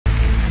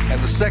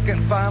And the second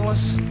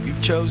finalist you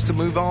chose to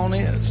move on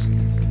is...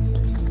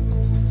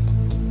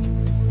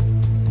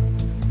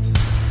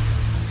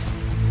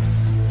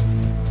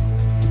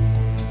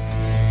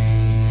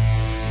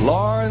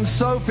 Laura and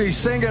Sophie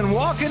singing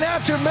Walking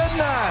After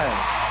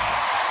Midnight.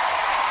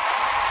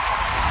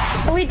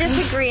 We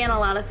disagree on a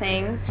lot of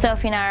things.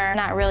 Sophie and I are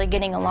not really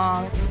getting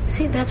along.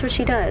 See, that's what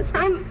she does.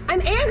 I'm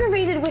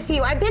aggravated with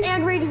you. I've been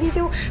aggravated with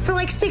you for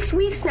like 6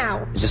 weeks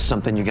now. Is this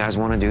something you guys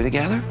want to do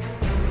together?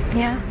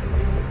 Yeah.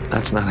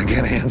 That's not a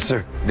good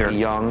answer. They're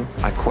young.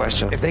 I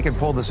question if they can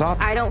pull this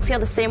off. I don't feel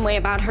the same way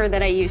about her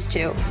that I used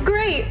to.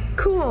 Great,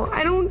 cool.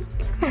 I don't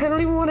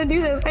even want to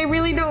do this. I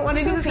really don't want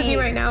to do this with you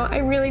right now. I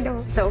really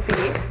don't. Sophie.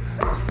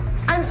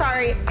 I'm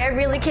sorry. I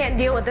really can't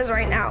deal with this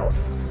right now.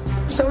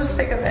 I'm so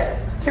sick of it.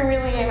 I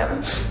really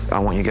am. I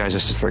want you guys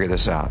just to figure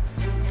this out.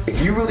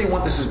 If you really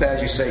want this as bad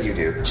as you say you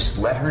do, just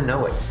let her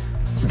know it.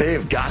 They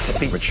have got to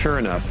be mature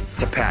enough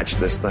to patch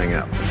this thing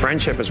up.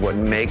 Friendship is what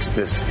makes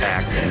this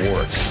act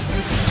work.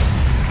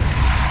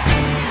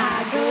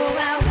 I go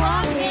out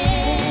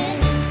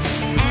walking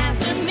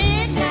after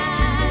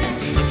midnight,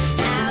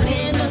 out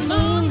in the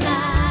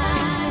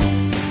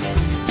moonlight,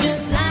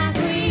 just like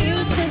we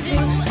used to do.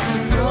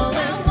 I go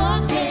out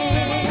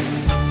walking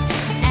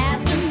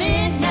after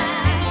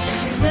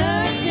midnight,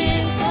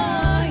 searching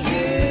for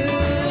you.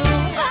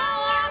 I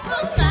walk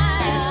for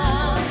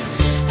miles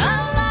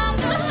along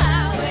the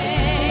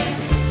highway.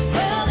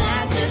 Well,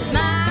 that's just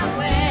my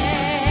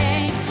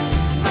way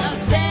of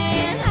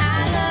saying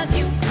I love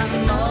you.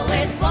 I'm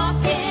always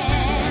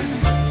walking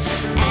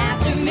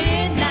after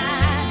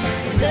midnight,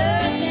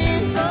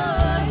 searching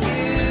for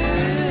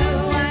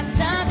you. I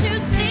stopped to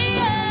see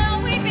a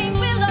weeping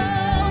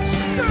willow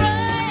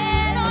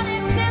crying on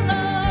his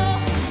pillow.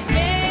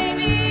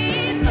 Maybe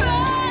he's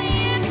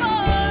crying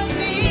for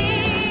me.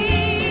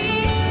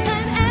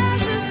 And as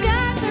the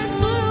sky turns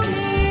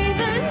gloomy,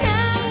 the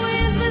night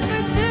winds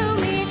whisper to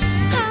me,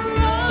 I'm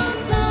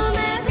lonesome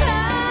as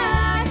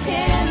I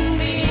can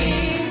be.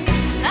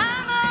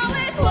 I'm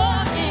always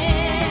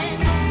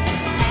walking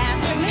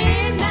after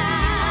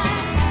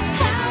midnight,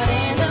 out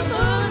in the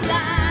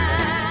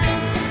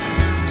moonlight,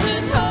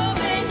 just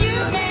hoping you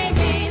may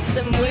be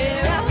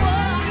somewhere. I'm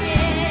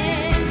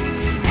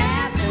walking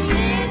after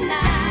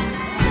midnight,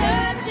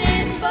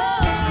 searching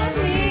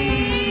for me.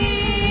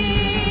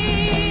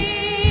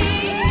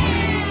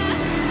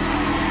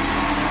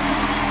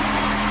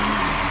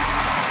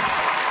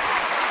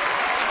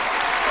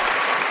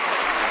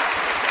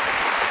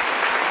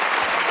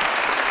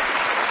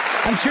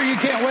 I'm sure you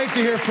can't wait to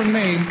hear from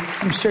me.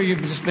 I'm sure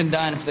you've just been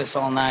dying for this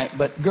all night.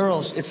 But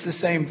girls, it's the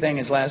same thing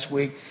as last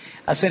week.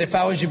 I said if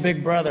I was your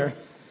big brother,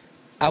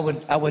 I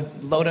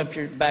would load up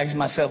your bags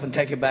myself and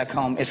take you back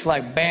home. It's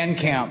like band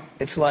camp.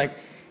 It's like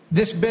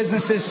this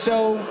business is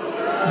so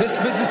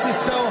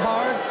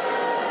hard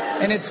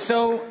and it's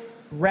so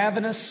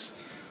ravenous.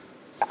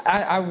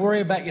 I worry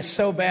about you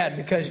so bad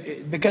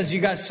because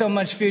you got so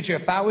much future.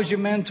 If I was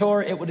your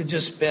mentor, I would have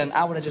just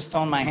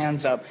thrown my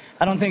hands up.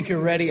 I don't think you're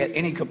ready at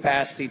any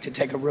capacity to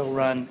take a real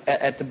run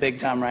at the big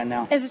time right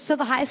now. Is it still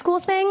the high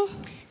school thing?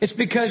 It's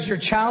because you're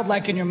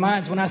childlike in your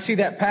minds. When I see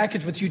that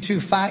package with you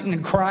two fighting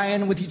and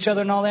crying with each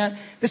other and all that,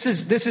 this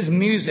is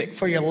music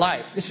for your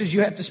life.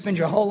 You have to spend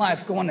your whole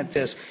life going at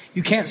this.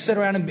 You can't sit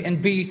around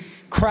and be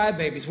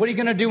crybabies. What are you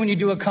going to do when you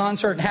do a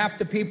concert and half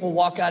the people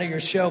walk out of your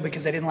show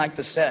because they didn't like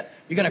the set?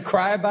 You're going to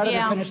cry about it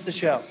and finish the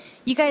show.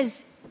 You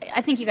guys,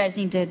 I think you guys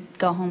need to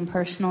go home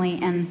personally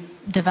and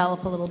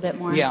develop a little bit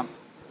more. Yeah.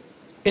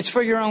 It's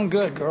for your own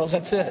good, girls.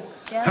 That's it.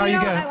 Yeah. How you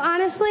know,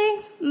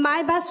 honestly,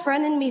 my best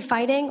friend and me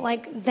fighting,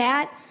 like,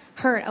 that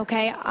hurt,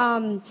 okay?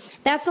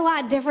 That's a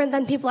lot different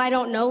than people I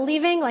don't know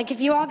leaving. Like, if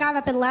you all got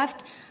up and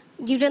left,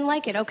 you didn't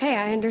like it. Okay,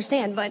 I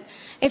understand. But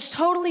it's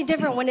totally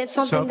different when it's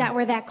something that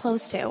we're that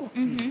close to.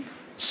 Mm-hmm.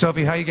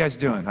 Sophie, how you guys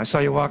doing? I saw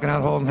you walking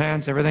out holding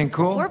hands. Everything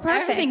cool? We're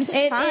perfect. Everything's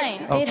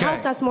fine. It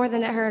helped us more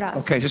than it hurt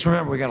us. Okay, just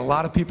remember, we got a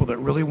lot of people that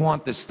really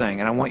want this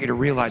thing, and I want you to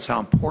realize how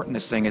important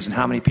this thing is and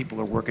how many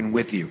people are working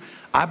with you.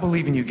 I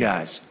believe in you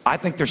guys. I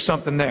think there's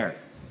something there.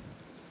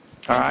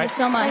 All right? Thank you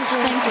so much.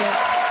 Thank you.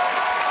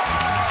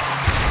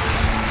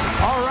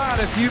 All right,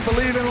 if you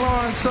believe in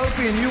Laura and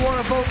Sophie and you want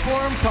to vote for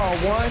them, call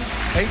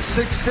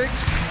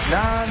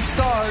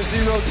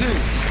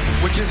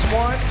 1-866-9-STAR-02, which is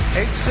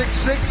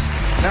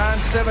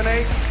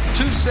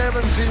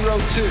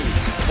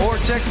 1-866-978-2702, or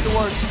text the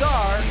word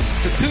STAR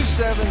to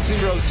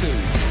 2702.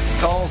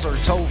 Calls are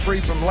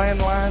toll-free from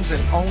landlines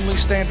and only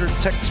standard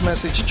text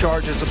message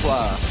charges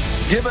apply.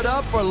 Give it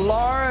up for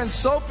Laura and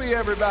Sophie,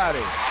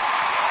 everybody.